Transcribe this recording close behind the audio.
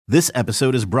This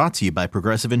episode is brought to you by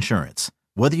Progressive Insurance.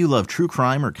 Whether you love true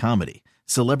crime or comedy,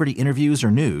 celebrity interviews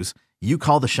or news, you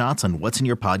call the shots on what's in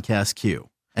your podcast queue.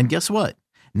 And guess what?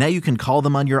 Now you can call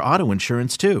them on your auto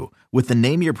insurance too with the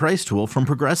Name Your Price tool from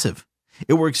Progressive.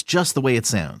 It works just the way it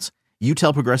sounds. You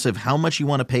tell Progressive how much you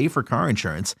want to pay for car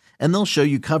insurance, and they'll show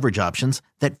you coverage options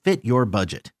that fit your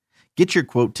budget. Get your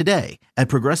quote today at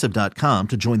Progressive.com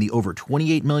to join the over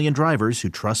 28 million drivers who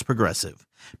trust Progressive.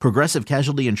 Progressive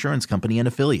Casualty Insurance Company and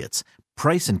Affiliates.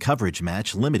 Price and coverage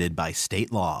match limited by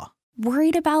state law.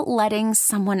 Worried about letting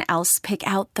someone else pick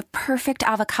out the perfect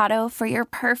avocado for your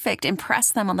perfect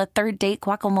impress them on the third date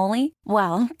guacamole?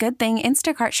 Well, good thing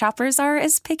Instacart shoppers are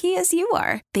as picky as you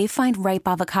are. They find ripe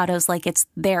avocados like it's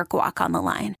their guac on the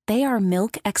line. They are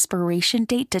milk expiration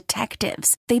date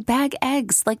detectives. They bag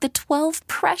eggs like the 12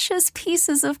 precious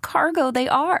pieces of cargo they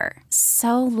are.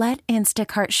 So let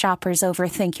Instacart shoppers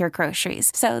overthink your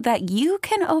groceries so that you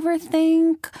can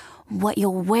overthink what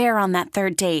you'll wear on that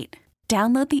third date.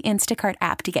 Download the Instacart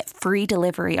app to get free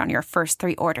delivery on your first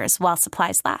 3 orders while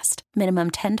supplies last.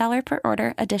 Minimum $10 per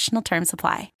order. Additional terms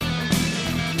apply.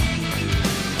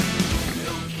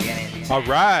 All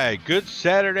right. Good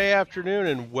Saturday afternoon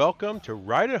and welcome to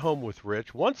Ride at Home with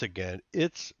Rich. Once again,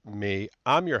 it's me.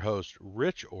 I'm your host,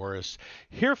 Rich Orris,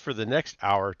 here for the next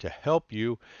hour to help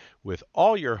you with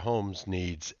all your home's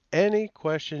needs. Any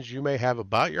questions you may have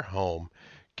about your home,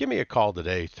 give me a call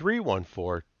today,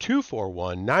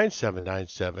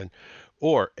 314-241-9797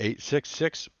 or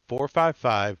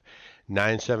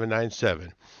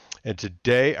 866-455-9797. And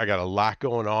today I got a lot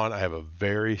going on. I have a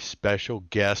very special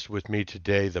guest with me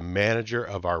today, the manager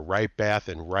of our Right Bath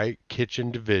and Right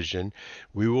Kitchen division.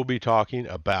 We will be talking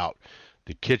about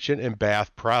the kitchen and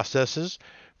bath processes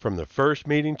from the first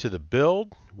meeting to the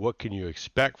build. What can you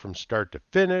expect from start to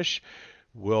finish?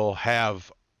 We'll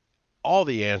have all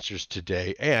the answers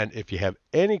today. And if you have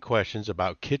any questions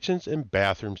about kitchens and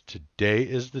bathrooms, today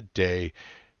is the day.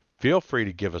 Feel free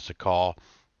to give us a call,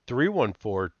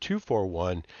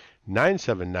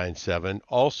 314-241-9797.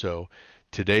 Also,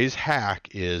 today's hack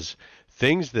is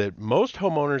things that most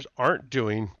homeowners aren't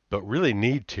doing but really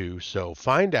need to. So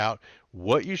find out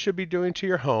what you should be doing to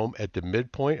your home at the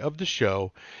midpoint of the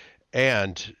show.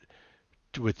 And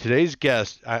with today's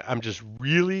guest, I'm just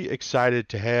really excited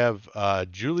to have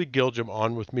Julie Gilgum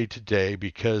on with me today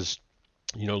because,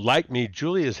 you know, like me,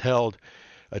 Julie has held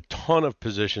a ton of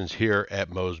positions here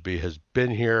at Mosby, has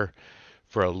been here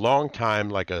for a long time,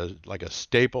 like a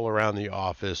staple around the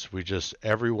office.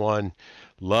 Everyone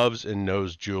loves and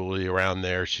knows Julie around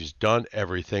there. She's done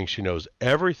everything. She knows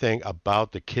everything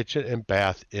about the kitchen and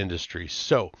bath industry.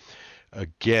 So,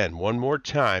 again, one more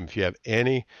time, if you have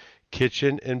any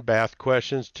kitchen and bath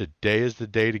questions, today is the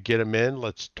day to get them in.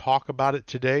 Let's talk about it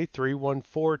today.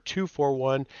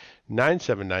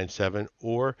 314-241-9797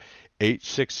 or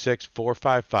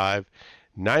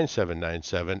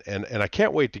 866-455-9797. And I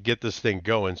can't wait to get this thing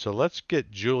going. So let's get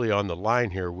Julie on the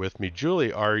line here with me.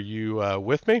 Julie, are you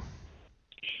with me?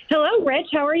 Hello, Rich.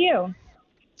 How are you?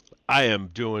 I am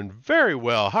doing very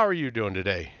well. How are you doing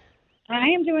today? I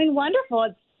am doing wonderful.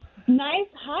 It's a nice,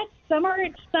 hot, summer,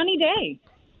 sunny day.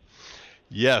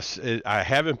 Yes, I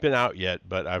haven't been out yet,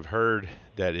 but I've heard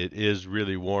that it is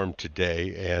really warm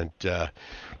today, and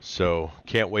so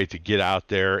can't wait to get out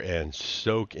there and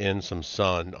soak in some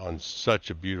sun on such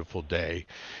a beautiful day.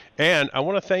 And I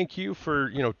want to thank you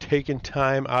for, taking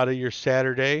time out of your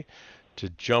Saturday to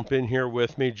jump in here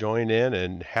with me, join in,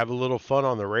 and have a little fun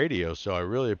on the radio, so I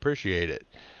really appreciate it.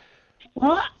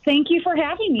 Well, thank you for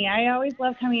having me. I always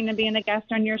love coming and being a guest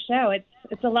on your show.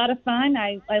 It's a lot of fun.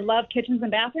 I love kitchens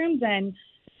and bathrooms, and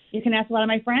you can ask a lot of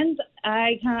my friends.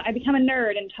 I become a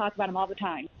nerd and talk about them all the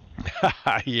time.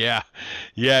 Yeah,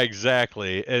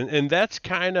 exactly. And that's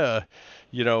kind of,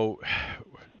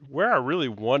 where I really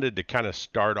wanted to kind of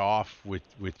start off with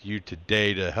you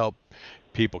today to help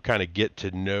people kind of get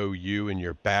to know you and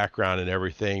your background and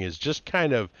everything is just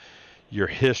kind of your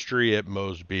history at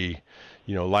Mosby.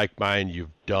 Like mine, you've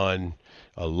done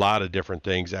a lot of different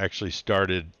things. Actually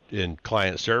started in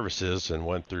client services and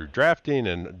went through drafting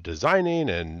and designing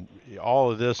and all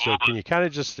of this. So can you kind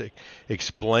of just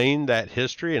explain that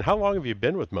history, and how long have you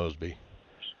been with Mosby?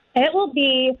 It will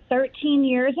be 13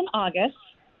 years in August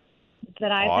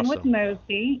that I've Awesome. been with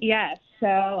Mosby. Yes.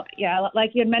 So yeah,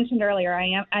 like you had mentioned earlier,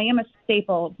 I am a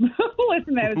staple with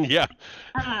Mosby. Yeah.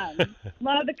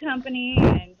 Love the company,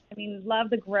 and love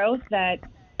the growth that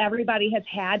everybody has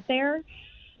had there.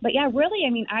 But yeah, really,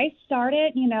 I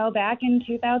started, back in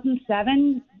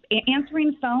 2007,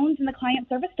 answering phones in the client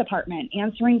service department,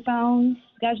 answering phones,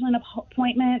 scheduling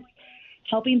appointments,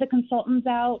 helping the consultants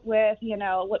out with,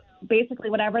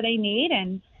 basically whatever they need.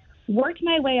 And, worked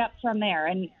my way up from there.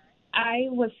 And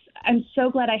I'm so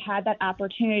glad I had that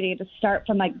opportunity to start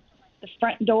from like the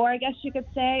front door, I guess you could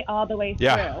say, all the way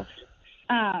through.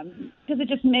 Because it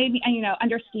just made me,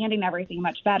 understanding everything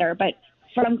much better. But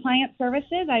from client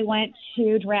services, I went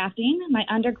to drafting. My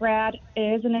undergrad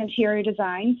is in interior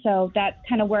design, so that's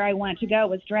kind of where I wanted to go,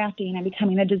 was drafting and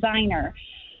becoming a designer.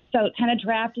 So kind of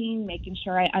drafting, making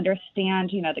sure I understand,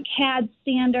 the CAD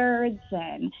standards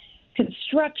and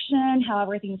construction, how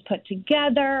everything's put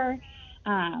together,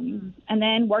 and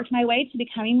then worked my way to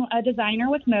becoming a designer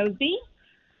with Mosby.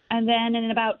 And then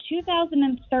in about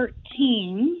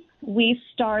 2013, we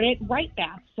started Right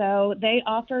Bath. So they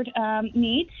offered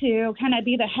me to kind of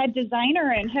be the head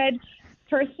designer and head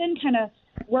person, kind of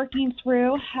working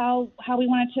through how we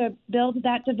wanted to build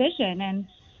that division. And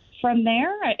from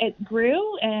there, it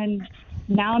grew, and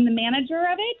now I'm the manager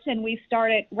of it. And we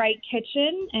started Right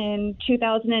Kitchen in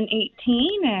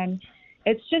 2018, and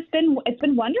it's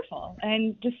been wonderful.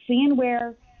 And just seeing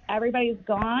where everybody's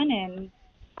gone, and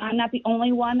I'm not the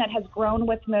only one that has grown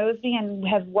with Mosby and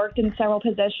have worked in several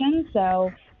positions,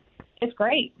 so it's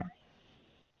great.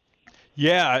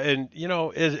 Yeah, and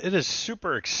it is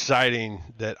super exciting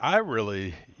that I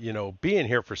really, being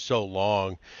here for so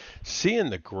long, seeing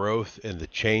the growth and the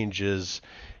changes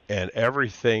and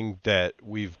everything that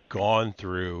we've gone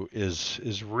through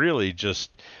is really just,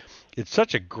 it's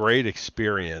such a great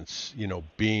experience,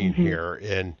 being here,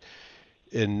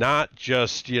 and not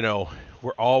just,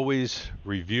 we're always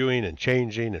reviewing and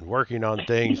changing and working on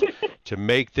things to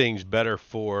make things better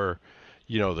for,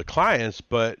 the clients,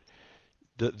 but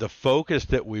the focus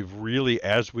that we've really,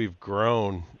 as we've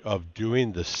grown, of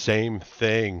doing the same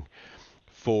thing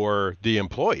for the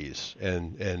employees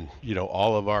and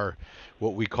all of our,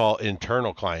 what we call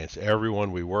internal clients,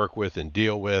 everyone we work with and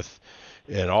deal with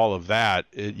and all of that,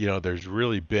 there's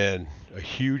really been a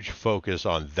huge focus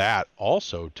on that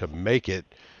also to make it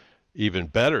even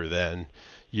better than,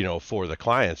 for the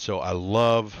clients. So I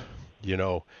love,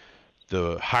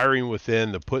 the hiring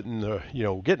within, the putting the,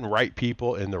 getting right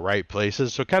people in the right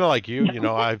places. So kind of like you,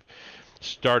 I've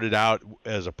started out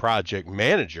as a project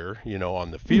manager,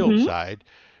 on the field side,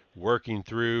 working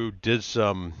through, did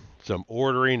some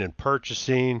ordering and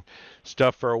purchasing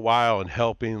stuff for a while and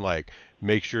helping like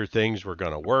make sure things were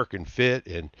going to work and fit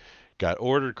and got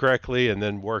ordered correctly, and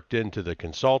then worked into the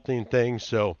consulting thing.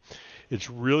 So it's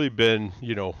really been,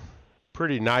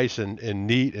 pretty nice and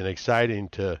neat and exciting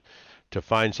to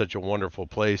find such a wonderful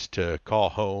place to call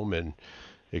home and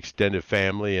extended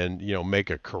family and,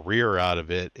 make a career out of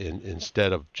it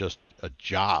instead of just a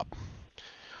job.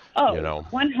 Oh,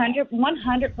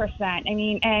 100%. I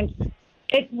mean, and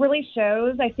it really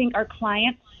shows. I think our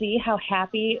clients see how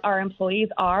happy our employees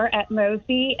are at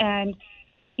Mosby. And,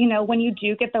 when you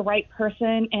do get the right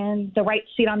person in the right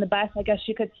seat on the bus, I guess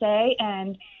you could say,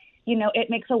 and, it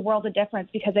makes a world of difference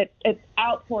because it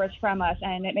outpours from us,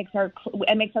 and it makes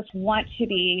us want to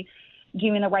be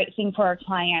doing the right thing for our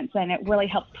clients. And it really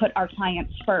helps put our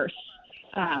clients first,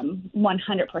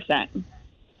 100%.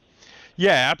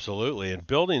 Yeah, absolutely. And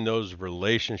building those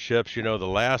relationships, the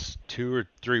last 2 or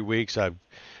 3 weeks, I've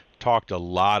talked a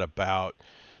lot about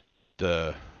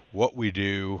what we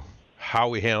do, how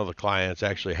we handle the clients.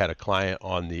 Actually had a client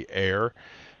on the air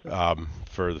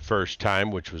for the first time,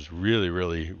 which was really,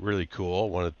 really, really cool. I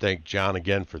want to thank John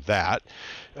again for that.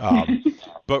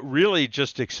 But really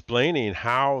just explaining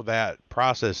how that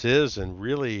process is and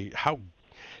really how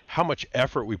much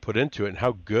effort we put into it and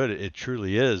how good it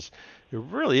truly is. It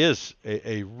really is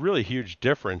a really huge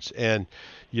difference. And,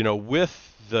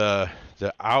 with the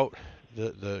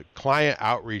client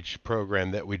outreach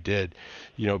program that we did,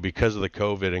 because of the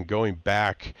COVID, and going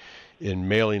back in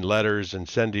mailing letters and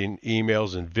sending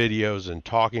emails and videos and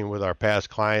talking with our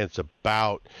past clients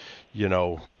about,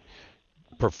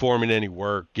 performing any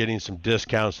work, getting some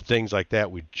discounts, things like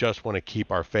that. We just want to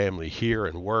keep our family here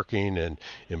and working and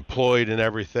employed and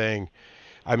everything.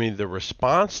 I mean, the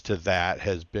response to that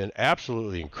has been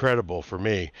absolutely incredible for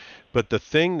me. But the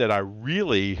thing that I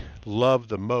really love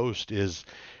the most is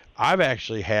I've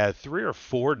actually had 3 or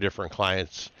 4 different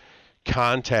clients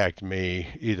contact me,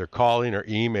 either calling or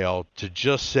email, to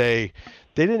just say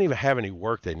they didn't even have any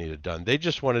work they needed done. They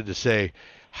just wanted to say,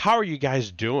 how are you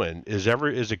guys doing? Is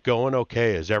it going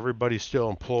okay? Is everybody still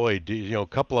employed? A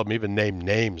couple of them even named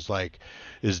names like,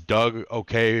 is Doug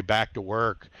okay, back to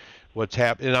work? What's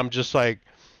happening? And I'm just like,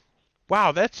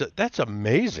 wow, that's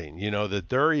amazing, that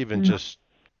they're even just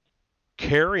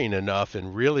caring enough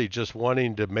and really just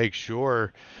wanting to make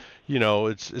sure,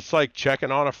 it's like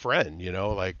checking on a friend,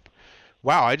 like,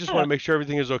 wow, I just want to make sure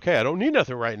everything is okay. I don't need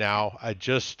nothing right now. I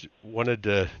just wanted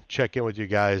to check in with you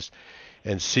guys.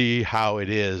 and see how it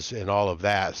is and all of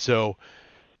that. So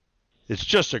it's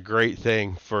just a great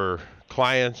thing for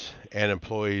clients and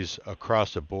employees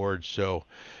across the board. So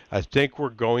I think we're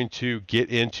going to get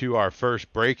into our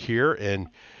first break here, and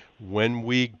when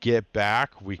we get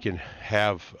back, we can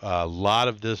have a lot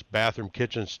of this bathroom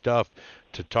kitchen stuff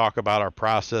to talk about our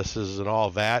processes and all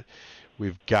that.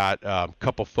 We've got a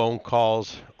couple phone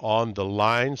calls on the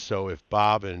line, so if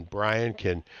Bob and Brian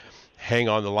can hang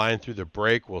on the line through the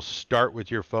break, we'll start with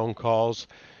your phone calls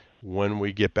when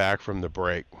we get back from the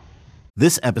break.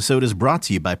 This episode is brought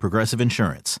to you by Progressive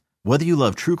Insurance. Whether you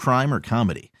love true crime or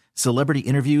comedy, celebrity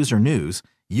interviews or news,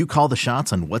 you call the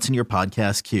shots on what's in your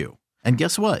podcast queue. And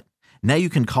guess what? Now you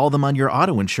can call them on your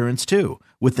auto insurance too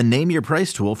with the Name Your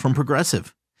Price tool from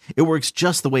Progressive. It works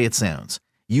just the way it sounds.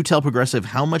 You tell Progressive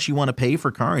how much you want to pay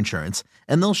for car insurance,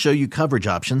 and they'll show you coverage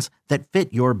options that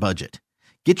fit your budget.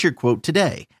 Get your quote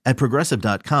today at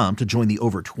Progressive.com to join the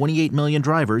over 28 million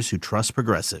drivers who trust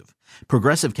Progressive.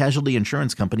 Progressive Casualty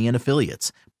Insurance Company and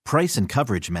Affiliates. Price and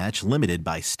coverage match limited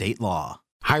by state law.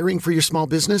 Hiring for your small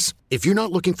business? If you're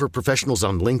not looking for professionals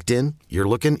on LinkedIn, you're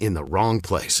looking in the wrong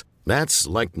place. That's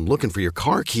like looking for your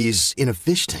car keys in a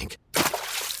fish tank.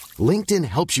 LinkedIn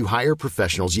helps you hire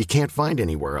professionals you can't find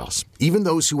anywhere else, even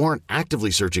those who aren't actively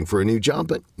searching for a new job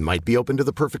but might be open to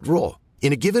the perfect role.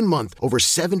 In a given month, over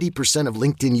 70% of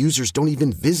LinkedIn users don't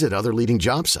even visit other leading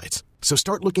job sites. So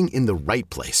start looking in the right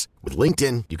place. With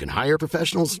LinkedIn, you can hire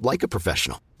professionals like a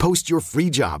professional. Post your free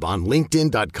job on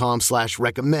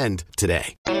linkedin.com/recommend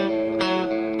today.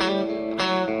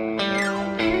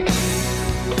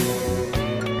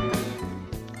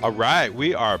 All right,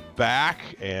 we are back,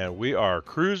 and we are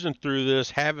cruising through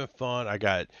this, having fun. I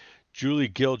got Julie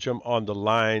Gilgum on the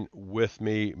line with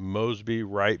me, Mosby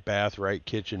Right Bath, Right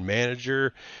Kitchen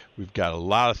manager. We've got a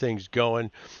lot of things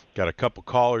going. Got a couple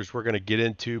callers we're going to get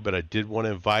into, but I did want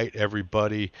to invite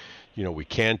everybody. You know, we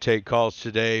can take calls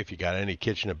today. If you got any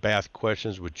kitchen and bath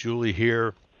questions with Julie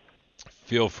here,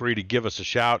 feel free to give us a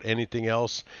shout. Anything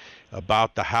else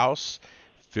about the house,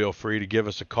 feel free to give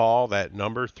us a call. That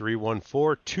number,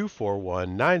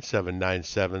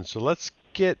 314-241-9797. So let's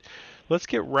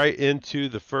get right into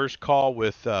the first call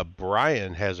with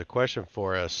Brian has a question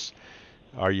for us.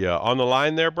 Are you on the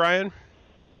line there, Brian?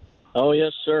 Oh,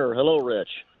 yes, sir. Hello, Rich.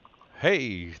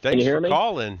 Hey, thanks for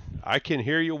calling. I can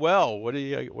hear you well. What do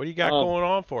you got going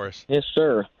on for us? Yes,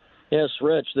 sir. Yes,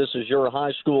 Rich, this is your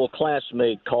high school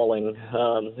classmate calling.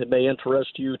 It may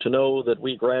interest you to know that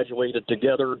we graduated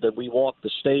together, that we walked the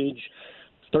stage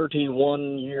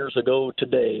 31 years ago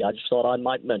today. I just thought I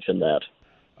might mention that.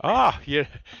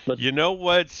 You know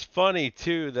what's funny,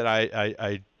 too, that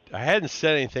I hadn't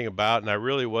said anything about, and I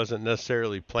really wasn't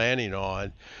necessarily planning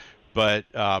on, but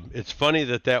it's funny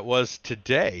that was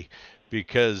today,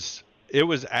 because it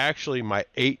was actually my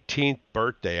 18th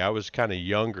birthday. I was kind of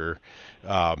younger,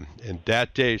 and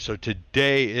that day, so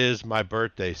today is my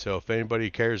birthday. So if anybody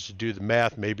cares to do the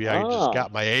math, maybe I just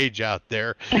got my age out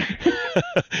there.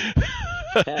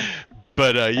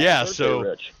 But yeah, so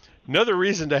Rich. Another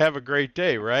reason to have a great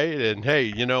day, right? And hey,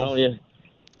 you know,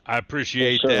 I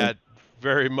appreciate that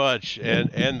very much,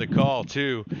 and the call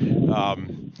too.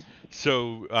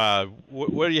 So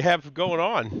what do you have going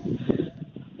on?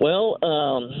 Well,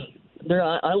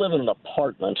 I live in an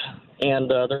apartment, and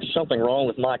there's something wrong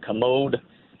with my commode.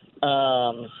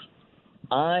 I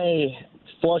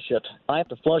have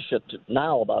to flush it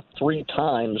now about 3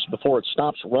 times before it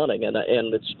stops running, and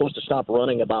it's supposed to stop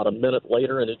running about a minute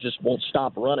later, and it just won't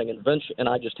stop running. And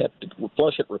I just have to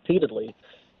flush it repeatedly,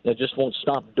 and it just won't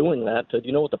stop doing that. Do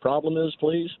you know what the problem is,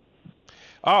 please?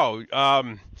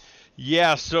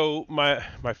 Yeah. So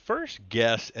my first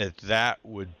guess at that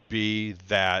would be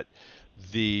that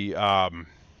the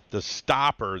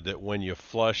stopper that when you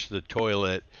flush the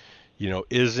toilet, you know,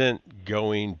 isn't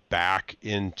going back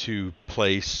into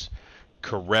place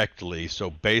correctly. So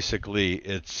basically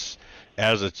as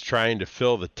it's trying to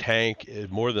fill the tank,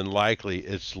 more than likely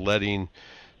it's letting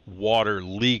water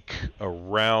leak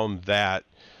around that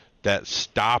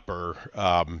stopper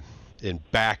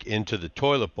and back into the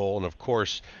toilet bowl. And of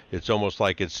course, it's almost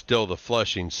like it's still the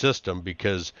flushing system,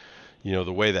 because you know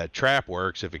the way that trap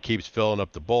works, if it keeps filling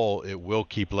up the bowl, it will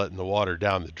keep letting the water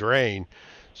down the drain.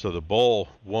 So the bowl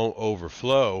won't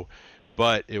overflow,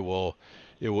 but it will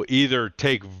either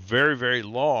take very, very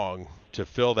long to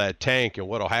fill that tank, and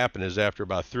what'll happen is after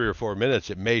about 3 or 4 minutes,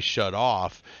 it may shut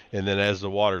off, and then as the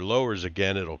water lowers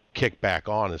again, it'll kick back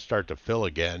on and start to fill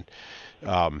again.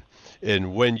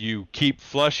 And when you keep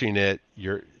flushing it,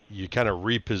 you kind of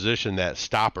reposition that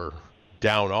stopper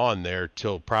down on there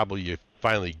till probably you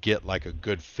finally get like a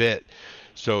good fit.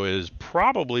 So it is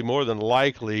probably more than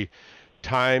likely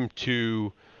time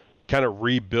to kind of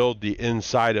rebuild the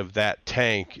inside of that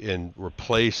tank and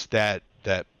replace that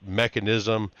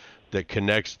mechanism that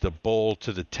connects the bowl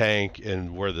to the tank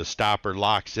and where the stopper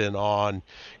locks in on,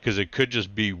 because it could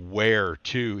just be wear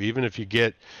too. Even if you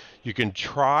can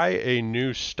try a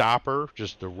new stopper,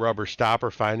 just the rubber stopper,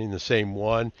 finding the same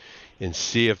one and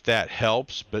see if that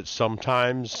helps. But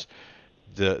sometimes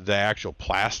the actual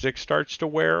plastic starts to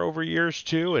wear over years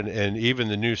too, and even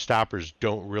the new stoppers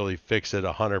don't really fix it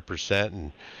 100%,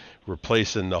 and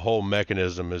replacing the whole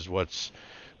mechanism is what's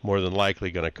more than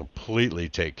likely going to completely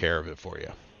take care of it for you.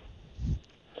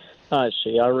 I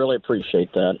see. I really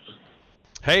appreciate that.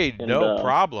 Hey, no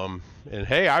problem. And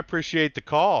hey, I appreciate the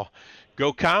call.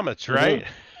 Go Comets, right?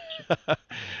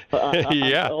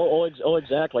 Yeah.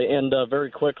 Exactly. And very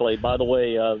quickly, by the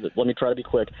way, let me try to be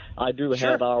quick. I do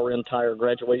have our entire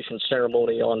graduation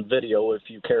ceremony on video if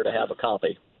you care to have a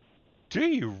copy. Do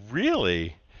you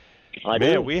really? I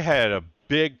Man, do. we had a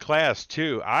big class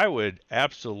too. I would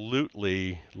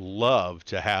absolutely love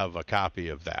to have a copy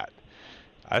of that.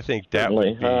 I think that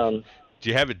Certainly. would be. Do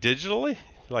you have it digitally?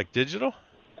 Like digital?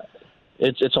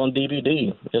 It's on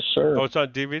DVD. Yes, sir. Oh, it's on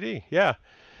DVD. Yeah.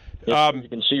 Yes, you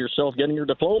can see yourself getting your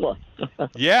diploma.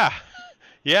 Yeah.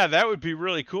 Yeah, that would be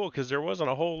really cool, because there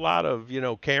wasn't a whole lot of,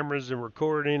 cameras and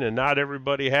recording, and not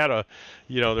everybody had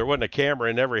there wasn't a camera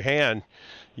in every hand,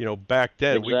 back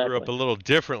then. Exactly. We grew up a little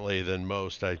differently than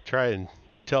most. I try and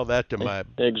tell that to my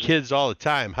kids all the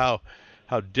time, how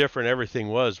different everything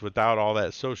was without all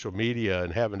that social media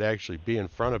and having to actually be in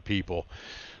front of people.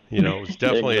 It was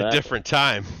definitely a different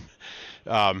time.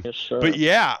 Yes, sir. But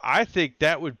yeah, I think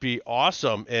that would be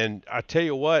awesome. And I tell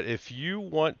you what, if you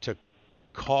want to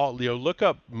call, look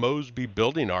up Mosby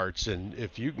Building Arts, and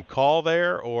if you can call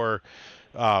there, or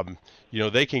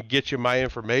they can get you my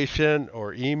information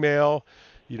or email,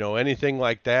 anything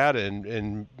like that,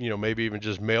 and maybe even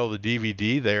just mail the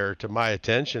DVD there to my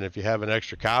attention if you have an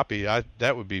extra copy.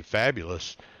 That would be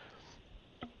fabulous.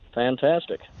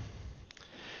 Fantastic.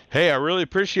 Hey, I really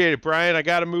appreciate it, Brian. I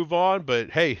got to move on, but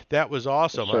hey, that was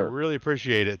awesome. Yes, I really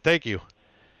appreciate it. Thank you.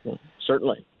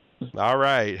 Certainly. All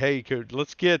right. Hey,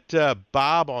 let's get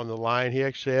Bob on the line. He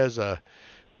actually has a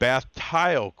bath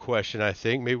tile question, I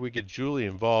think. Maybe we get Julie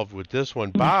involved with this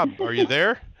one. Bob, are you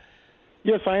there?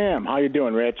 Yes, I am. How you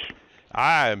doing, Rich?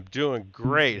 I'm doing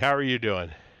great. How are you doing?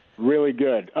 Really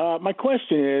good. My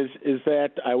question is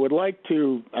that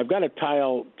I've got a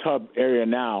tile tub area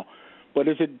now, but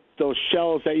is it those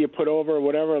shells that you put over,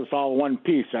 whatever, it's all one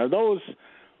piece? Are those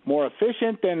more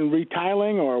efficient than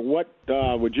retiling, or what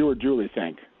would you or Julie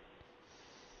think?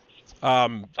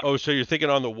 So you're thinking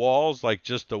on the walls, like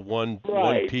just the one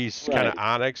piece kind of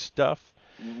onyx stuff?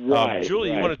 Right.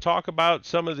 Julie, you want to talk about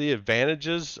some of the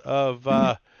advantages of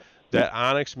that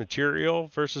onyx material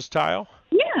versus tile?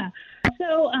 Yeah.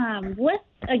 So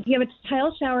you have a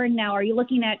tile shower now. Are you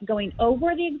looking at going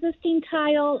over the existing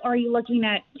tile, or are you looking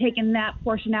at taking that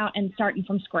portion out and starting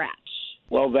from scratch?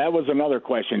 Well, that was another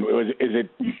question.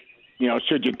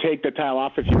 Should you take the tile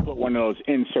off if you put one of those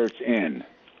inserts in?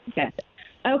 Yes.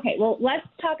 Okay, well, let's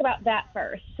talk about that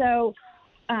first. So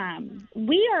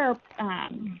we are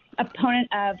opponent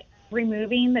of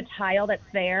removing the tile that's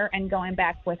there and going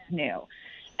back with new.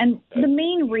 And the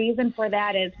main reason for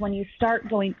that is when you start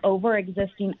going over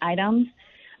existing items,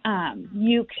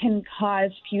 you can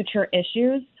cause future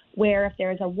issues where if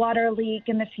there's a water leak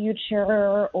in the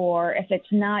future, or if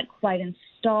it's not quite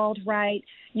installed right,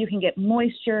 you can get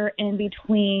moisture in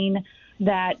between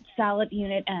that solid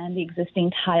unit and the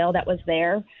existing tile that was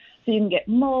there. So you can get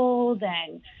mold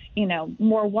and,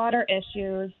 more water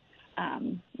issues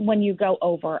when you go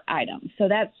over items. So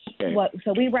that's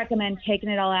so we recommend taking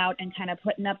it all out and kind of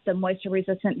putting up the moisture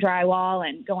resistant drywall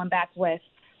and going back with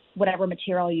whatever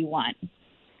material you want.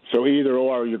 So either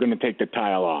or, you're going to take the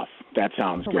tile off. That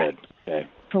sounds Correct. good. Okay.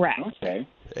 Correct. Okay.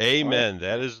 Amen.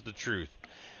 That is the truth.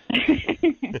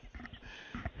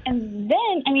 And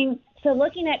then, so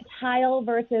looking at tile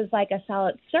versus like a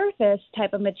solid surface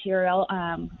type of material,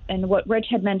 and what Rich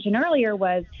had mentioned earlier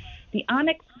was the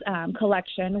Onyx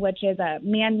collection, which is a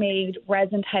man-made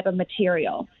resin type of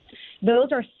material.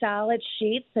 Those are solid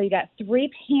sheets. So you got 3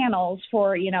 panels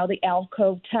for, the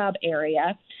alcove tub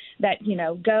area that,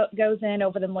 goes in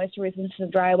over the moisture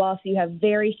resistant drywall. So you have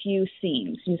very few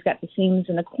seams. You've got the seams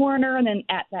in the corner and then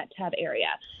at that tub area.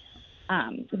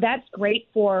 That's great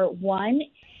for one,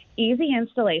 easy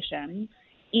installation,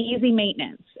 easy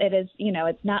maintenance. It is,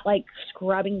 it's not like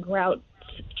scrubbing grout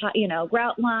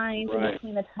lines in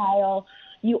between the tile.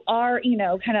 You are,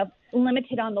 kind of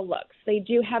limited on the looks. They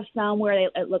do have some where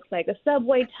it looks like a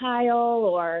subway tile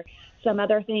or some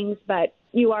other things, but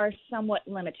you are somewhat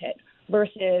limited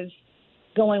versus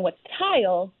Going with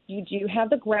tile, you do have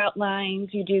the grout lines.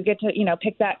 You do get to,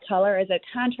 pick that color. Is it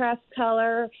contrast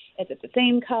color? Is it the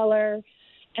same color?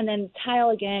 And then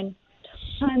tile, again,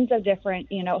 tons of different,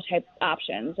 type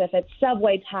options. If it's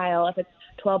subway tile, if it's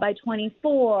 12 by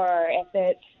 24, if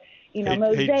it's,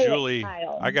 mosaic hey, Julie,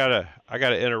 tile. I gotta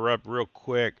interrupt real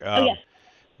quick. Yes.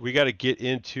 We got to get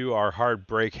into our hard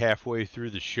break halfway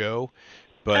through the show,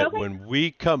 but Okay. when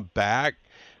we come back,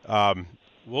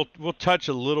 we'll touch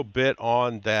a little bit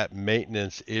on that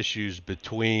maintenance issues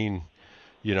between,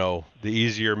 the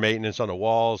easier maintenance on the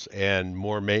walls and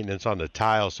more maintenance on the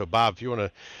tiles. So, Bob, if you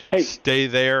want to stay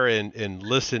there and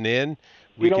listen in,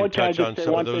 we can touch on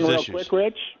some of those issues. Real quick,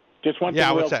 Rich? Just one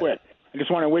thing real quick. I just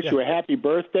want to wish you a happy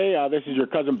birthday. This is your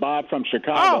cousin Bob from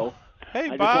Chicago. Oh, hey,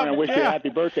 I Bob. just want to wish you a happy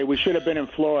birthday. We should have been in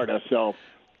Florida, so.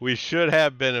 We should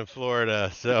have been in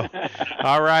Florida. So,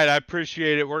 all right, I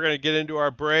appreciate it. We're going to get into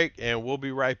our break, and we'll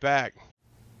be right back.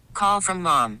 Call from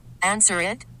mom. Answer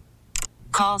it.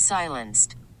 Call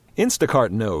silenced. Instacart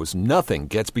knows nothing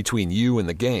gets between you and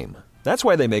the game. That's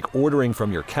why they make ordering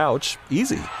from your couch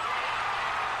easy.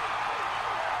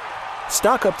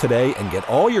 Stock up today and get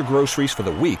all your groceries for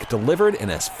the week delivered in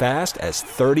as fast as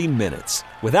 30 minutes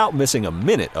without missing a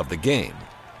minute of the game.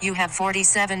 You have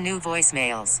 47 new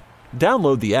voicemails.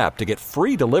 Download the app to get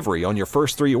free delivery on your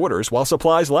first 3 orders while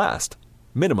supplies last.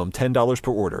 Minimum $10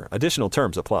 per order. Additional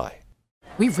terms apply.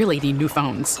 We really need new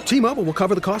phones. T-Mobile will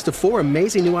cover the cost of 4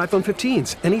 amazing new iPhone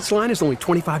 15s, and each line is only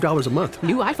 $25 a month.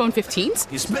 New iPhone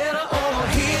 15s? It's better over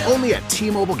here. Only at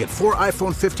T-Mobile, get 4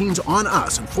 iPhone 15s on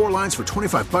us and 4 lines for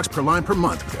 $25 per line per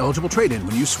month with eligible trade-in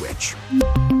when you switch.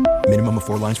 Minimum of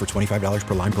 4 lines for $25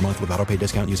 per line per month with autopay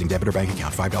discount using debit or bank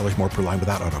account. $5 more per line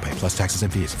without autopay, plus taxes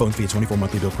and fees. Phone fee at 24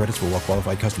 monthly bill credits for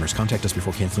well-qualified customers. Contact us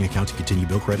before canceling account to continue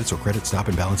bill credits or credit stop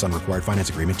and balance on required finance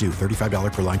agreement due.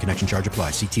 $35 per line connection charge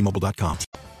applies. See T-Mobile.com.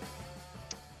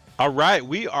 All right,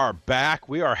 we are back.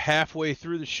 We are halfway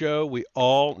through the show. We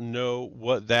all know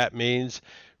what that means.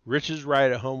 Rich is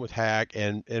right at home with Hack,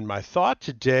 and my thought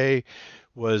today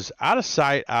was out of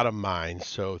sight, out of mind.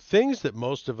 So things that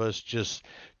most of us just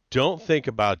don't think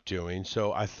about doing.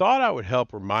 So I thought I would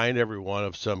help remind everyone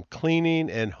of some cleaning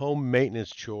and home maintenance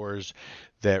chores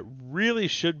that really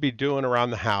should be doing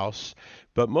around the house.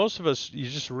 But most of us, you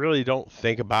just really don't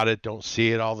think about it, don't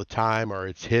see it all the time, or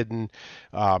it's hidden.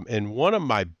 And one of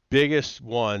my biggest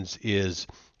ones is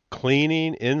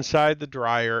cleaning inside the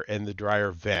dryer and the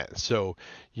dryer vent. So,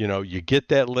 you get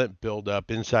that lint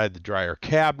buildup inside the dryer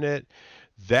cabinet.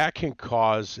 That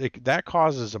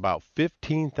causes about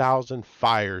 15,000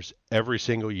 fires every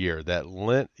single year. That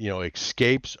lint,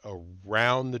 escapes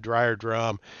around the dryer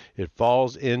drum. It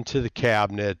falls into the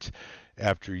cabinet.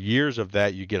 After years of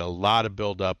that, you get a lot of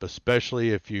buildup,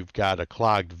 especially if you've got a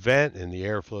clogged vent and the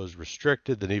airflow is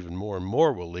restricted, then even more and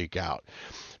more will leak out.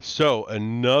 So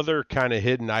another kind of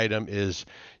hidden item is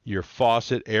your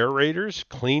faucet aerators,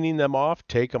 cleaning them off,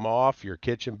 take them off, your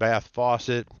kitchen bath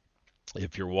faucet.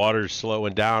 If your water's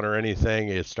slowing down or anything,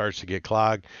 it starts to get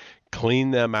clogged,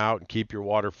 clean them out and keep your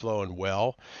water flowing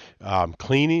well.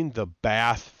 Cleaning the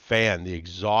bath fan, the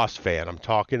exhaust fan, I'm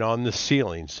talking on the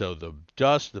ceiling. So the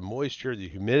dust, the moisture, the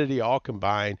humidity all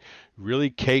combined really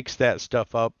cakes that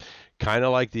stuff up, kind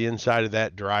of like the inside of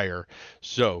that dryer.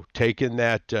 So taking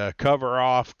that cover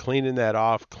off, cleaning that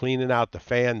off, cleaning out the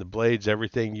fan, the blades,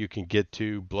 everything you can get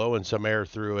to, blowing some air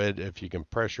through it. If you can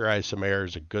pressurize some air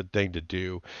is a good thing to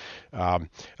do.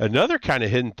 Another kind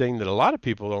of hidden thing that a lot of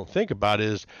people don't think about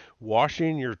is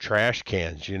washing your trash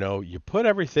cans. You put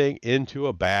everything into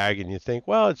a bag and you think,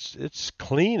 well, it's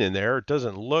clean in there. It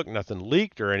doesn't look, nothing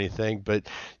leaked or anything, but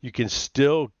you can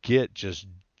still get just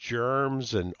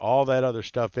germs and all that other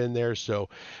stuff in there. So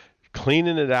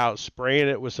cleaning it out, spraying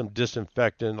it with some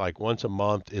disinfectant like once a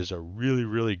month is a really,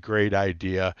 really great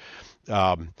idea.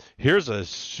 Here's a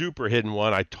super hidden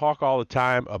one. I talk all the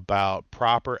time about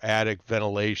proper attic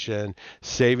ventilation,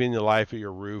 saving the life of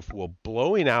your roof. Well,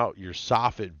 blowing out your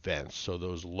soffit vents, so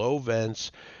those low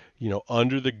vents,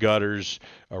 under the gutters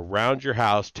around your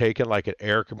house, taking like an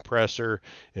air compressor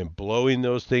and blowing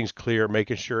those things clear,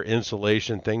 making sure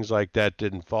insulation, things like that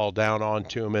didn't fall down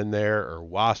onto them in there, or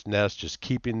wasp nests, just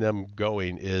keeping them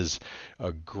going is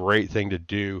a great thing to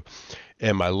do.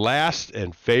 And my last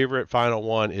and favorite final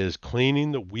one is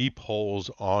cleaning the weep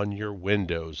holes on your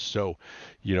windows. So,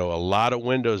 a lot of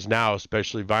windows now,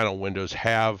 especially vinyl windows,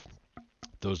 have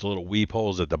those little weep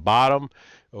holes at the bottom.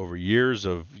 Over years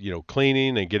of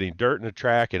cleaning and getting dirt in the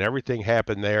track and everything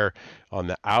happened there. On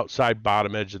the outside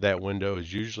bottom edge of that window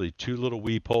is usually 2 little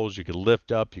weep holes you can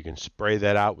lift up. You can spray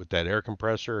that out with that air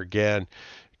compressor again.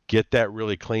 Get that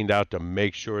really cleaned out to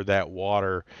make sure that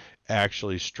water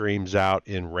actually streams out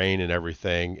in rain and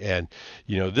everything. And,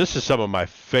 this is some of my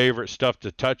favorite stuff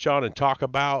to touch on and talk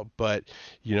about, but,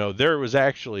 there was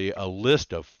actually a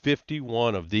list of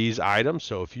 51 of these items.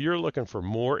 So if you're looking for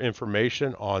more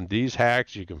information on these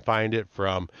hacks, you can find it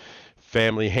from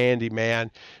Family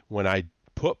Handyman. When I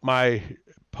put my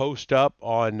post up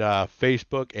on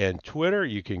Facebook and Twitter,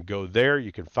 you can go there,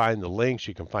 you can find the links,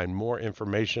 you can find more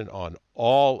information on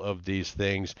all of these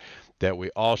things that we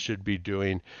all should be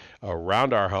doing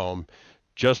around our home.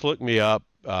 Just look me up,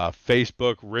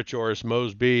 Facebook, Rich Orris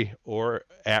Mosby, or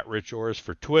at Rich Orris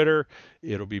for Twitter.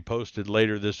 It'll be posted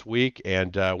later this week,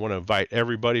 and I want to invite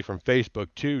everybody from Facebook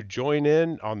to join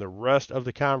in on the rest of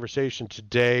the conversation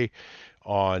today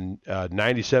on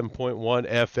 97.1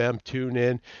 FM. Tune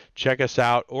in, check us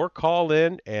out, or call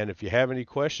in. And if you have any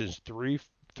questions,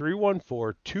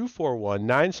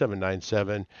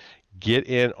 314-241-9797. Get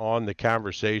in on the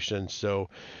conversation. So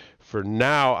for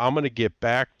now, I'm going to get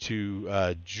back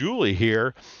to Julie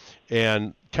here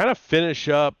and kind of finish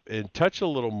up and touch a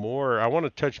little more. I want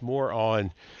to touch more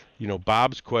on,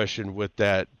 Bob's question with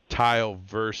that tile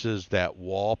versus that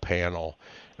wall panel.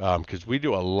 Because we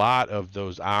do a lot of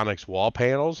those Onyx wall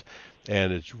panels,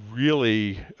 and it's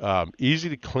really easy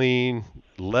to clean,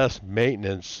 less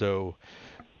maintenance. So,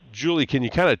 Julie, can you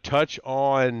kind of touch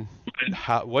on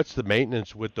what's the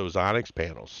maintenance with those Onyx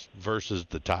panels versus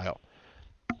the tile?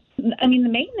 I mean, the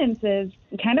maintenance is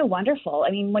kind of wonderful.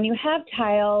 I mean, when you have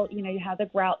tile, you have the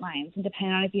grout lines, and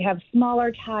depending on if you have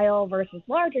smaller tile versus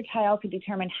larger tile could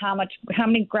determine how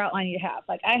many grout lines you have.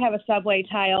 Like I have a subway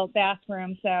tile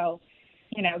bathroom, so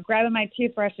grabbing my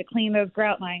toothbrush to clean those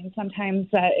grout lines, sometimes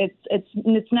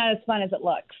it's not as fun as it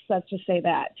looks. Let's just say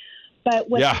that. But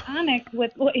with Onyx,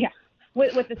 with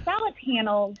the solid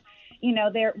panels,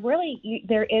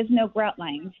 there is no grout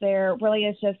lines. There really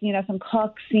is just, some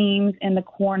caulk seams in the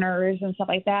corners and stuff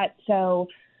like that. So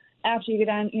after you get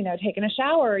done, taking a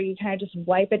shower, you kind of just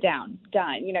wipe it down.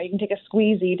 Done. You can take a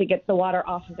squeegee to get the water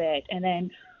off of it. And then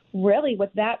really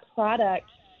with that product,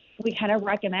 we kind of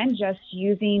recommend just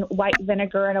using white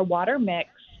vinegar and a water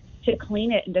mix to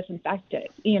clean it and disinfect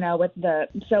it. With the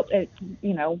soap,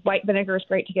 white vinegar is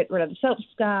great to get rid of the soap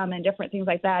scum and different things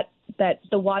like that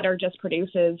the water just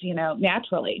produces,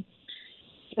 naturally.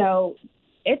 So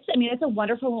it's a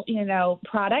wonderful,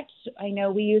 product. I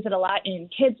know we use it a lot in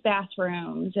kids'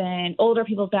 bathrooms and older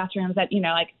people's bathrooms that,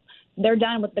 they're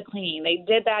done with the cleaning. They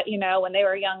did that, when they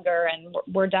were younger and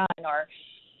we're done. Or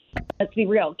let's be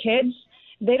real, kids,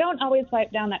 they don't always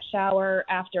wipe down that shower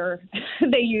after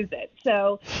they use it.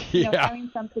 So, having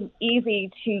something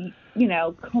easy to,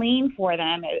 clean for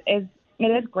them it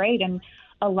is great. And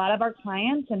a lot of our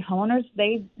clients and homeowners,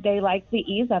 they like the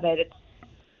ease of it. It's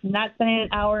not spending an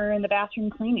hour in the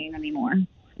bathroom cleaning anymore.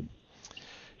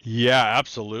 Yeah,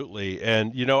 absolutely.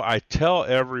 And, I tell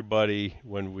everybody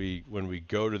when we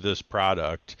go to this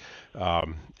product,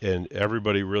 and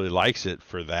everybody really likes it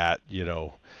for that,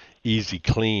 easy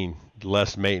clean,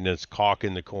 less maintenance. Caulk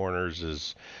in the corners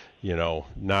is,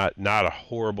 not a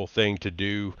horrible thing to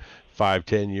do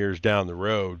 5-10 years down the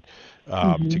road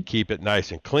to keep it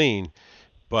nice and clean.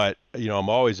 But, I'm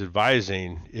always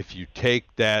advising if you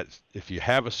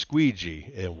have a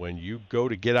squeegee and when you go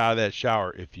to get out of that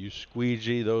shower, if you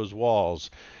squeegee those walls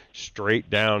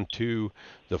straight down to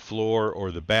the floor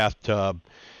or the bathtub,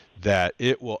 that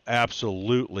it will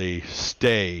absolutely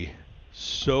stay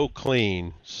so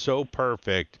clean, so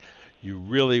perfect, you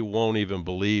really won't even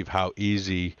believe how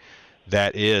easy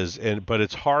that is. But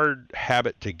it's hard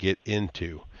habit to get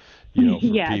into, for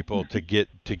people to get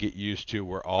used to.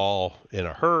 We're all in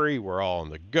a hurry, we're all on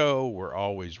the go, we're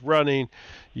always running,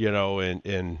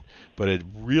 but it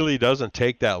really doesn't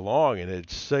take that long, and it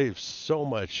saves so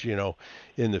much,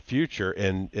 in the future.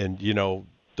 And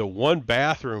the one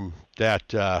bathroom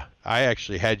that I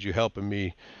actually had you helping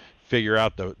me figure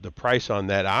out the price on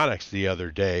that Onyx the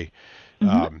other day.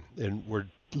 And we're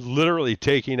literally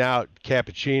taking out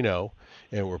Cappuccino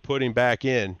and we're putting back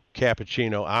in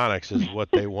Cappuccino Onyx is what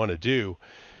they want to do.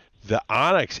 The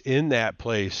Onyx in that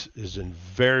place is in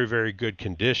very, very good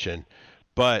condition,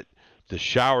 but the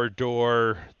shower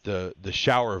door, the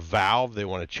shower valve, they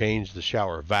want to change the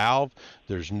shower valve.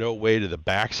 There's no way to the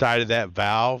backside of that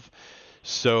valve.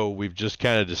 So we've just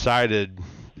kind of decided,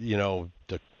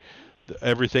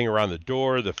 everything around the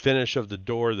door, the finish of the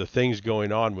door, the things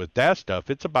going on with that stuff,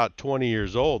 it's about 20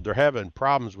 years old. They're having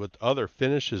problems with other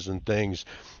finishes and things,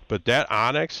 but that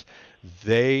Onyx,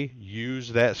 they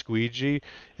use that squeegee,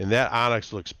 and that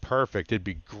Onyx looks perfect. It'd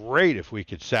be great if we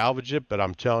could salvage it, but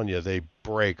I'm telling you, they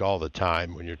break all the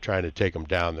time when you're trying to take them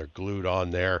down. They're glued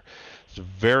on there. It's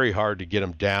very hard to get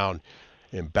them down.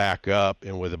 and back up.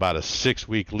 And with about a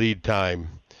 6-week lead time,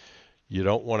 you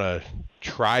don't want to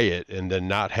try it and then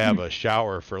not have a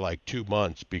shower for like 2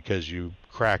 months because you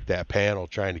cracked that panel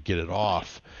trying to get it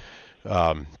off.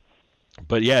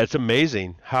 But yeah, it's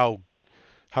amazing how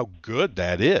good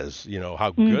that is,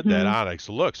 how good that Onyx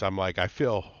looks. I'm like, I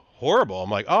feel horrible. I'm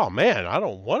like, oh man, I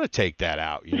don't want to take that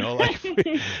out,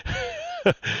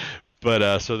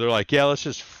 But so they're like, yeah, let's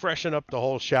just freshen up the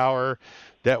whole shower.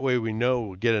 That way we know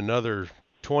we'll get another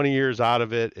 20 years out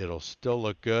of it. It'll still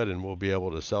look good, and we'll be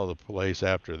able to sell the place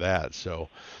after that. So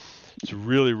it's a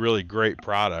really, really great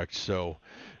product. So,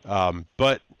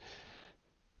 but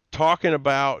talking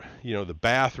about, the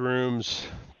bathrooms,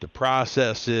 the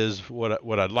processes,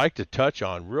 what I'd like to touch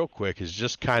on real quick is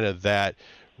just kind of that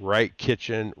right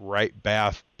kitchen, right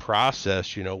bath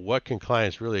process. What can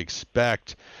clients really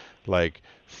expect, like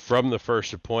from the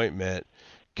first appointment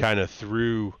kind of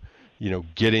through,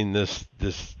 getting this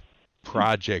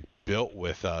project built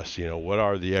with us? What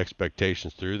are the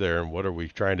expectations through there, and what are we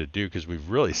trying to do? Because we've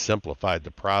really simplified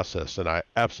the process, and I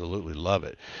absolutely love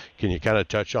it. Can you kind of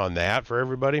touch on that for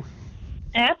everybody?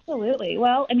 Absolutely.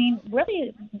 Well, I mean,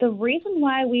 really, the reason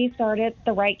why we started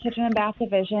the Right Kitchen and Bath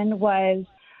division was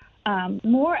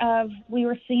more of, we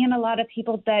were seeing a lot of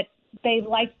people that they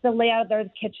liked the layout of their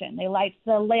kitchen. They liked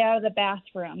the layout of the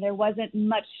bathroom. There wasn't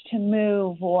much to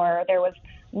move, or there was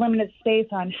limited space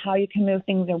on how you can move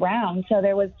things around. So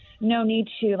there was no need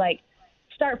to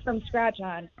start from scratch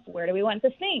on where do we want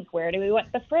the sink? Where do we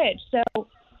want the fridge? So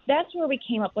that's where we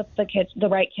came up with the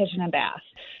Right Kitchen and Bath.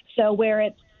 So where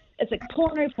it's a pull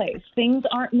and replace. Things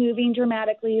aren't moving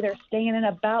dramatically. They're staying in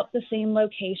about the same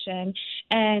location.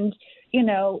 And,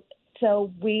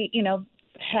 so we,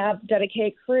 have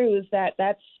dedicated crews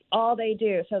that's all they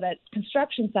do, so that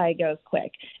construction side goes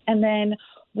quick. And then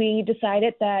we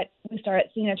decided that we started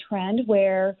seeing a trend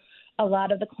where a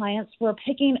lot of the clients were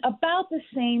picking about the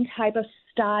same type of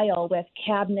style with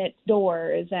cabinet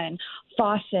doors and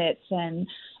faucets and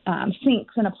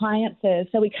sinks and appliances.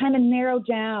 So we kind of narrowed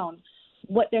down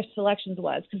what their selections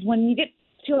was, because when you get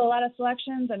to a lot of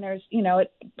selections and there's,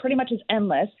 it pretty much is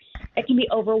endless, it can be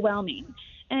overwhelming.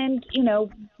 And,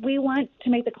 we want to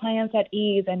make the clients at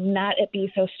ease and not it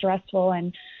be so stressful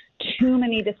and too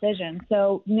many decisions.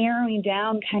 So narrowing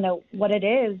down kind of what it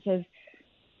is,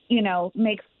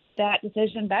 makes that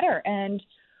decision better. And,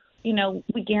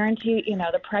 we guarantee,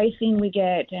 the pricing we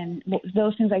get and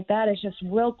those things like that is just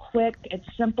real quick. It's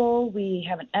simple. We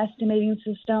have an estimating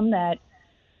system that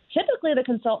typically the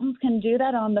consultants can do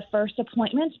that on the first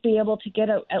appointment, be able to get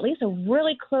at least a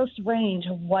really close range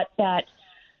of what that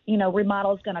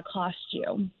remodel is going to cost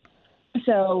you.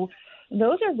 So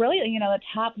those are really, the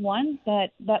top ones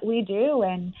that we do,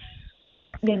 and,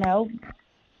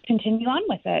 continue on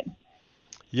with it.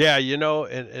 Yeah,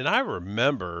 and I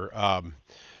remember,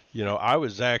 I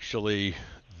was actually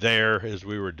there as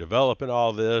we were developing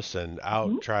all this and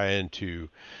out trying to,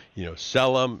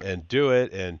 sell them and do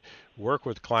it and work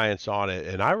with clients on it.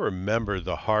 And I remember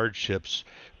the hardships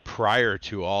prior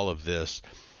to all of this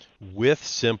with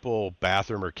simple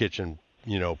bathroom or kitchen,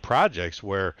 projects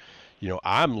where,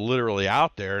 I'm literally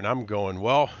out there and I'm going,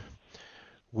 well,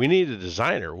 we need a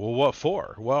designer. Well, what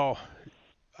for? Well,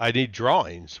 I need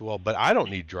drawings. Well, but I don't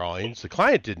need drawings. The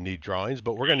client didn't need drawings,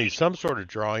 but we're going to need some sort of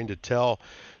drawing to tell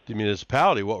the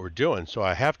municipality what we're doing. So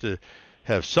I have to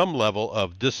have some level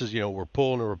of this is, we're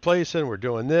pulling and replacing, we're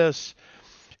doing this.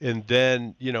 And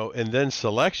then, and then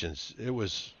selections. It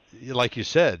was, like you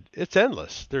said, it's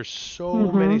endless. There's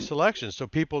so many selections. So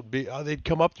people they'd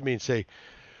come up to me and say,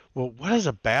 well, what does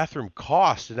a bathroom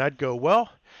cost? And I'd go, well,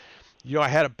 I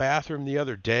had a bathroom the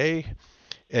other day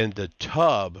and the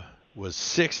tub was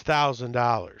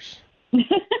 $6,000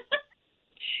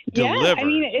 delivered. I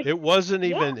mean, it wasn't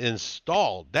even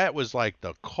installed. That was like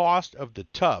the cost of the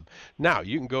tub. Now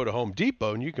you can go to Home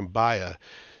Depot and you can buy a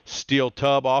steel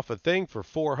tub off a thing for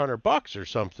 $400 or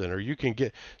something, or you can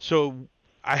get, so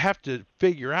I have to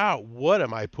figure out what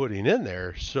am I putting in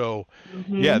there. So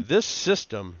yeah, this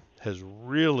system has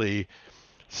really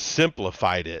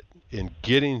simplified it in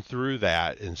getting through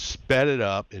that and sped it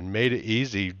up and made it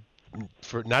easy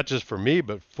for not just for me,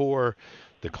 but for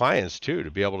the clients too, to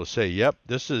be able to say, yep,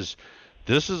 this is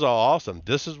all awesome.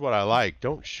 This is what I like.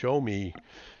 Don't show me,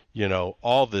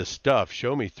 all this stuff.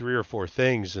 Show me 3 or 4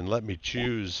 things and let me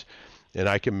choose, and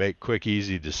I can make quick,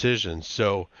 easy decisions.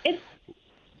 So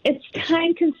it's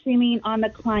time consuming on the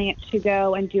client to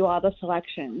go and do all the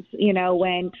selections,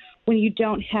 when you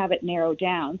don't have it narrowed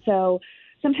down. So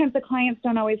sometimes the clients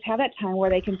don't always have that time where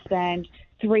they can spend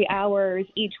 3 hours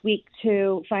each week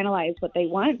to finalize what they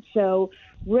want. So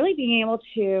really being able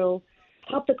to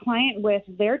help the client with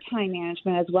their time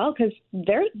management as well, because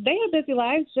they have busy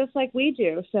lives just like we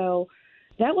do. So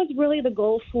that was really the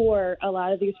goal for a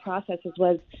lot of these processes,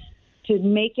 was to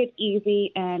make it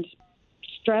easy and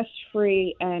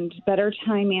stress-free and better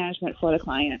time management for the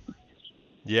client.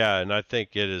 Yeah, and I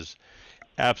think it is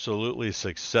absolutely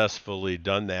successfully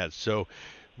done that. So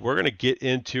we're going to get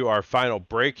into our final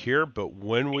break here, but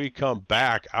when we come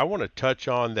back, I want to touch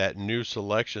on that new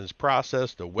selections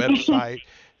process, the website,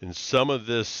 and some of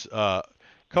this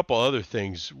couple other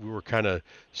things we were kind of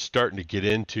starting to get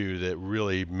into that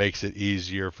really makes it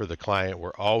easier for the client.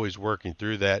 We're always working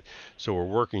through that. So we're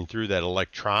working through that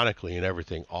electronically and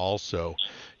everything also,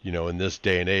 in this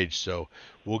day and age. So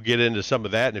we'll get into some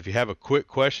of that. And if you have a quick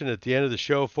question at the end of the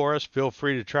show for us, feel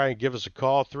free to try and give us a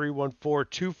call,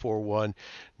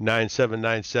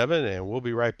 314-241-9797, and we'll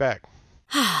be right back.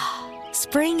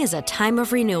 Spring is a time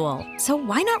of renewal, so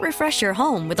why not refresh your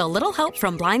home with a little help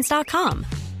from Blinds.com?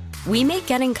 We make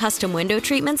getting custom window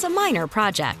treatments a minor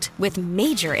project with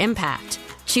major impact.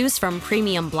 Choose from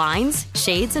premium blinds,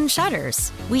 shades, and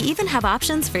shutters. We even have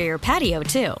options for your patio,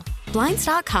 too.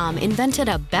 Blinds.com invented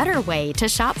a better way to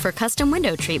shop for custom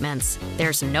window treatments.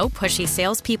 There's no pushy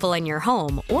salespeople in your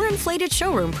home or inflated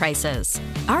showroom prices.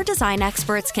 Our design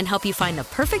experts can help you find the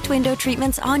perfect window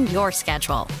treatments on your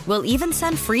schedule. We'll even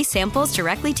send free samples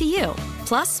directly to you.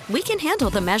 Plus, we can handle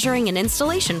the measuring and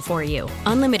installation for you.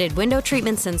 Unlimited window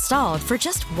treatments installed for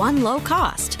just one low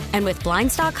cost. And with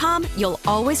Blinds.com, you'll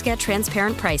always get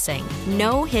transparent pricing.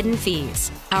 No hidden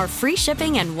fees. Our free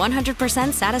shipping and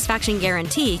 100% satisfaction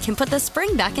guarantee can put the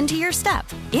spring back into your step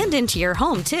and into your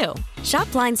home, too.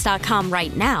 Shop Blinds.com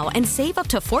right now and save up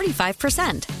to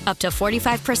 45%. Up to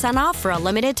 45% off for a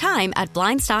limited time at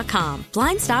Blinds.com.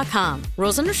 Blinds.com.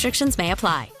 Rules and restrictions may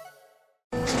apply.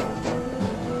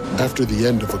 After the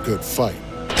end of a good fight,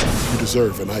 you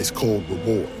deserve an ice-cold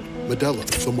reward. Modelo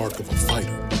is the mark of a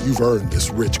fighter. You've earned this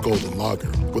rich golden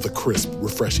lager with a crisp,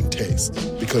 refreshing taste.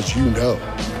 Because you know,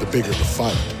 the bigger the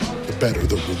fight, the better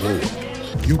the reward.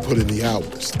 You put in the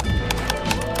hours,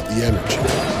 the energy,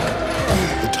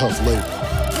 the tough labor.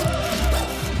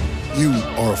 You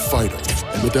are a fighter,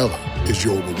 and Modelo is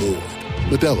your reward.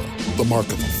 Modelo, the mark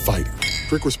of a fighter.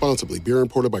 Drink responsibly. Beer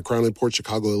imported by Crown Imports,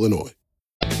 Chicago, Illinois.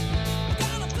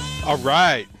 All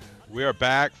right, we are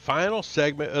back. Final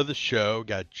segment of the show.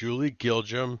 Got Julie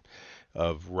Giljam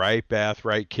of Right Bath,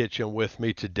 Right Kitchen with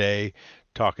me today,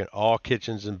 talking all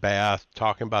kitchens and bath,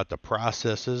 talking about the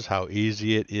processes, how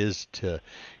easy it is to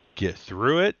get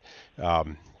through it.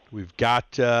 We've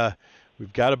got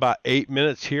about 8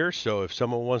 minutes here, so if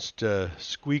someone wants to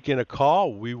squeak in a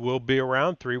call, we will be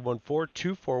around,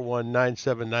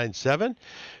 314-241-9797.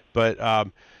 But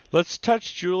let's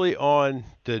touch, Julie, on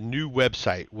the new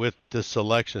website with the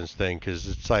selections thing, because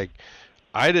it's like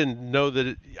I didn't know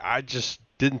that I just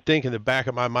didn't think in the back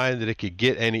of my mind that it could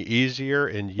get any easier,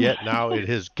 and yet now it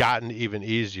has gotten even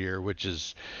easier, which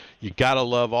is, you got to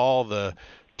love all the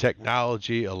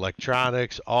technology,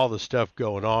 electronics, all the stuff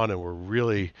going on, and we're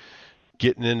really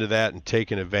getting into that and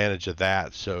taking advantage of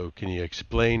that. So can you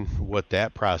explain what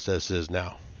that process is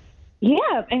now?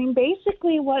 Yeah, I mean,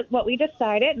 basically what we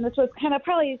decided, and this was kind of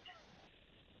probably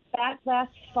back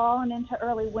last fall and into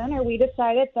early winter, we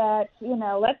decided that,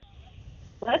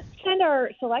 let's send our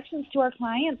selections to our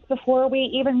clients before we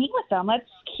even meet with them. Let's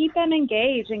keep them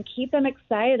engaged and keep them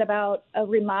excited about a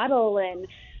remodel, and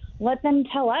let them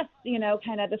tell us,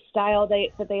 kind of the style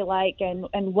that they like and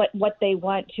what they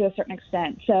want to a certain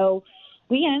extent. So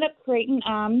we ended up creating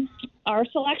our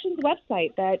selections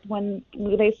website that when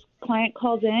the client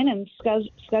calls in and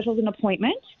schedules an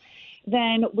appointment,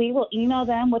 then we will email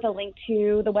them with a link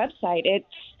to the website. It's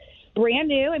brand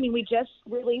new. I mean, we just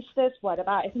released this,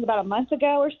 about a month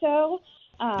ago or so.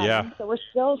 So we're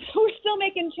still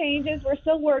making changes. We're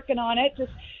still working on it.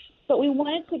 But we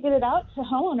wanted to get it out to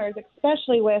homeowners,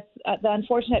 especially with the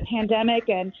unfortunate pandemic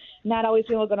and not always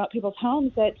being able to go to people's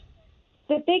homes, that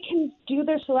they can do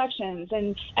their selections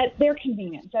and at their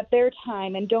convenience, at their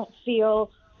time, and don't feel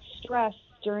stressed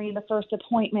during the first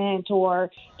appointment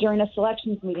or during a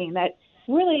selections meeting, that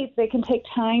really they can take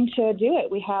time to do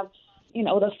it. We have,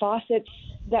 the faucets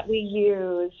that we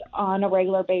use on a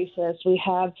regular basis. We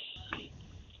have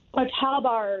our towel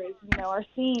bars, our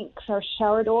sinks, our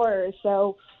shower doors,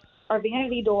 so our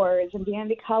vanity doors and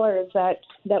vanity colors that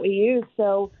we use.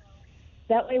 So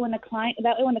that way when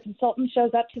the consultant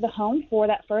shows up to the home for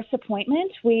that first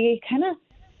appointment, we kind of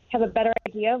have a better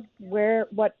idea of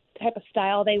what type of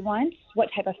style they want, what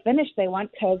type of finish they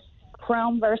want, because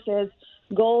chrome versus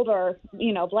gold or,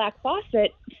 black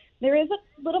faucet, there is a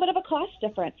little bit of a cost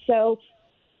difference. So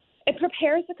it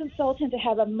prepares the consultant to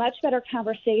have a much better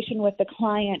conversation with the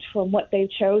client from what they've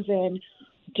chosen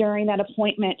during that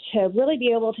appointment to really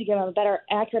be able to give them a better,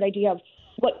 accurate idea of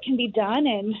what can be done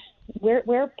and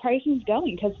where pricing's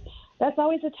going, because that's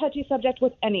always a touchy subject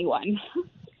with anyone.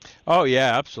 Oh,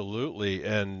 yeah, absolutely.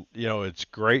 And, it's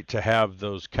great to have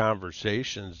those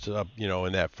conversations up,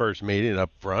 in that first meeting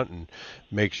up front and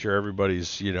make sure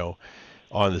everybody's,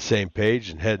 on the same page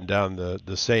and heading down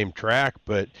the same track.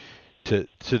 But to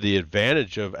the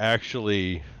advantage of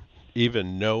actually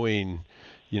even knowing,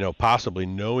 possibly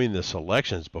knowing the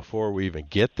selections before we even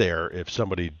get there, if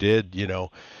somebody did,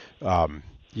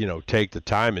 take the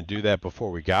time and do that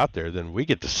before we got there, then we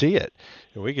get to see it.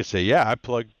 And we can say, yeah, I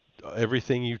plugged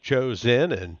everything you chose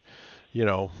in, and,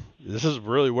 this is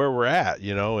really where we're at,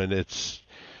 and it's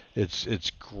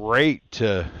great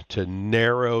to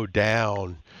narrow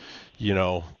down,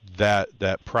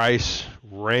 that price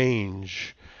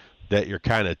range that you're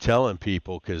kind of telling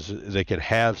people, because they can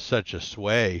have such a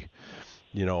sway,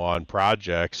 on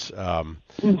projects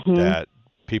that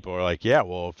people are like, yeah,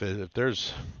 well, if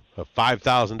there's a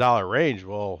 $5,000 range,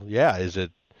 well, yeah, is it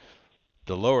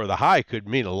the low or the high could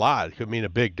mean a lot. It could mean a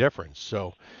big difference.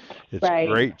 So it's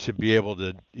great to be able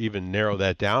to even narrow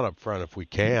that down up front if we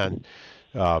can.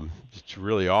 It's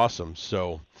really awesome.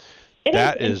 So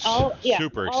that is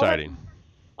super exciting.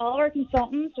 All our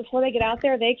consultants, before they get out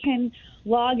there, they can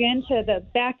log into the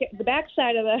back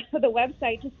side of the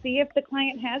website to see if the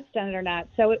client has done it or not.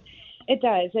 So it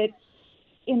does. It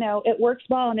works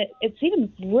well, and it's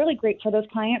even really great for those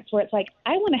clients where it's like,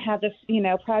 I want to have this,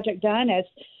 project done as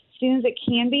soon as it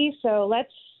can be. So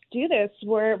let's do this.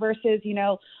 Versus,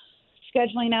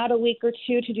 scheduling out a week or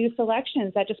two to do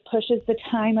selections, that just pushes the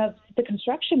time of the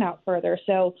construction out further.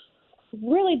 So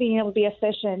really being able to be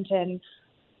efficient and,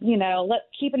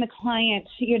 keeping the client,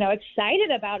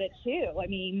 excited about it too. I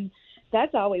mean,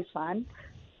 that's always fun.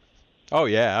 Oh,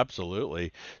 yeah,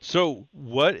 absolutely. So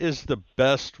what is the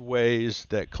best ways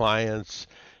that clients,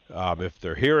 if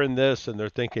they're hearing this and they're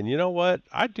thinking, you know what,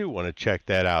 I do want to check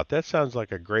that out. That sounds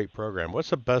like a great program. What's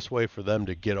the best way for them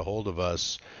to get a hold of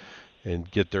us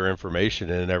and get their information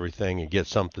in and everything and get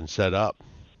something set up?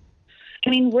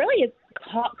 I mean, really, it's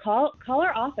call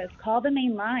our office. Call the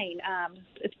main line.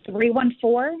 It's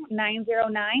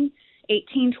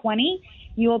 314-909-1820.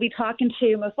 You will be talking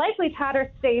to most likely Todd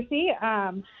or Stacy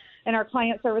in our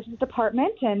client services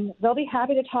department, and they'll be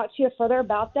happy to talk to you further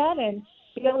about that and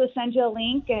be able to send you a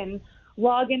link and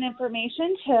log in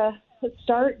information to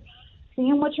start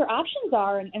seeing what your options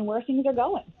are and where things are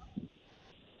going.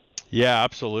 Yeah,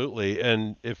 absolutely.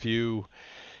 And if you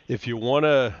want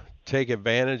to take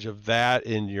advantage of that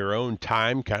in your own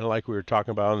time, kind of like we were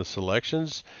talking about on the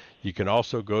selections, you can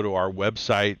also go to our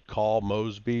website,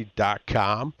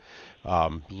 callmosby.com,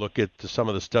 look at some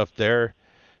of the stuff there,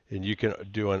 and you can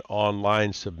do an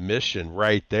online submission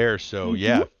right there. So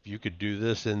yeah, you could do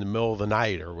this in the middle of the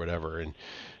night or whatever, and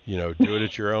do it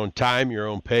at your own time, your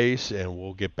own pace, and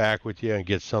we'll get back with you and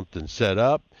get something set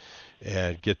up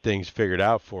and get things figured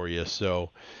out for you. So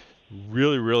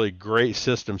really, really great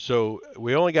system. So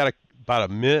we only got about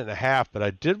a minute and a half, but I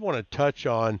did want to touch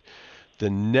on the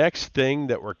next thing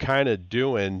that we're kind of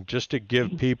doing, just to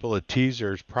give people a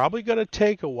teaser. It's probably going to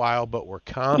take a while, but we're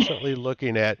constantly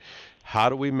looking at how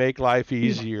do we make life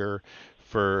easier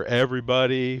for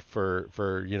everybody, for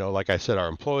like I said, our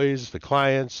employees, the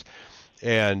clients,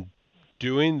 and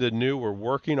we're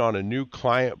working on a new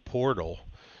client portal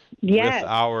with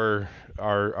our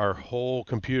whole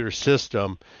computer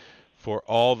system for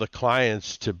all the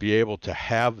clients to be able to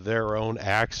have their own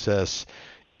access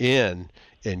in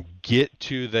and get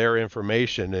to their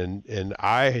information. And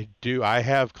I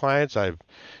have clients,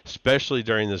 especially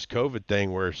during this COVID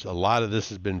thing where a lot of this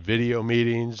has been video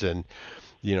meetings and,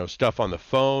 stuff on the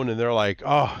phone, and they're like,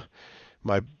 oh,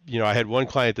 I had one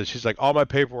client that she's like, all my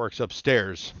paperwork's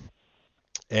upstairs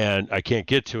and I can't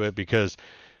get to it because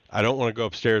I don't want to go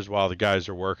upstairs while the guys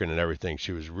are working and everything.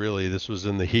 This was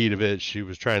in the heat of it. She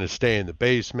was trying to stay in the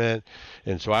basement.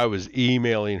 And so I was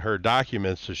emailing her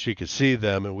documents so she could see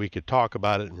them and we could talk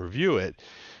about it and review it,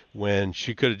 when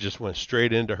she could have just went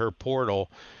straight into her portal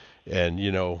and,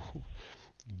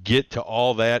 get to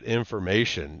all that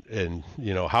information. And,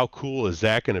 how cool is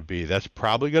that going to be? That's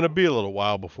probably going to be a little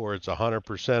while before it's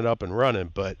 100% up and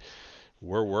running, but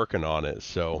we're working on it.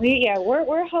 So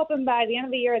we're hoping by the end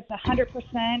of the year it's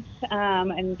 100%,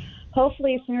 and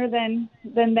hopefully sooner than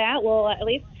that we'll at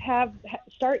least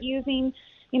start using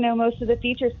most of the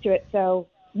features to it. So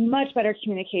much better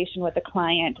communication with the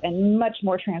client and much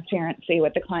more transparency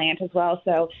with the client as well.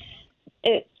 So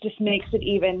it just makes it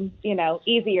even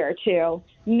easier to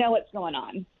know what's going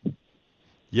on.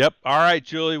 Yep. All right,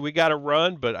 Julie, we got to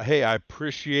run, but hey, I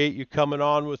appreciate you coming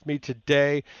on with me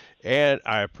today, and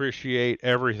I appreciate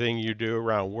everything you do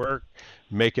around work,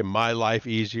 making my life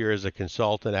easier as a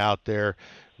consultant out there,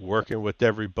 working with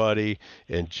everybody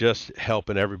and just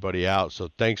helping everybody out. So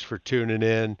thanks for tuning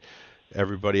in,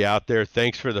 everybody out there.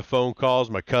 Thanks for the phone calls,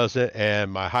 my cousin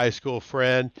and my high school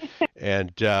friend,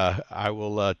 and I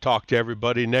will talk to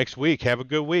everybody next week. Have a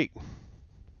good week.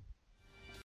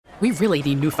 We really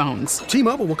need new phones.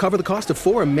 T-Mobile will cover the cost of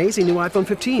 4 amazing new iPhone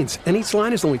 15s, and each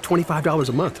line is only $25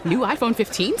 a month. New iPhone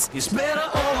 15s? It's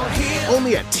better over here.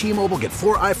 Only at T-Mobile, get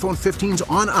 4 iPhone 15s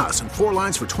on us and 4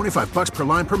 lines for $25 per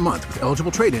line per month with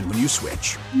eligible trade-in when you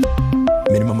switch.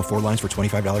 Minimum of 4 lines for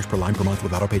 $25 per line per month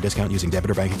with autopay discount using debit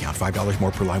or bank account. $5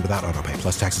 more per line without autopay,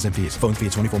 plus taxes and fees. Phone fee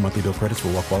at 24 monthly bill credits for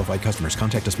well-qualified customers.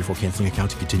 Contact us before canceling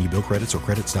account to continue bill credits or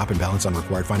credit stop and balance on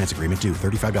required finance agreement due.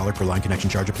 $35 per line connection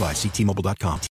charge applies. See T-Mobile.com.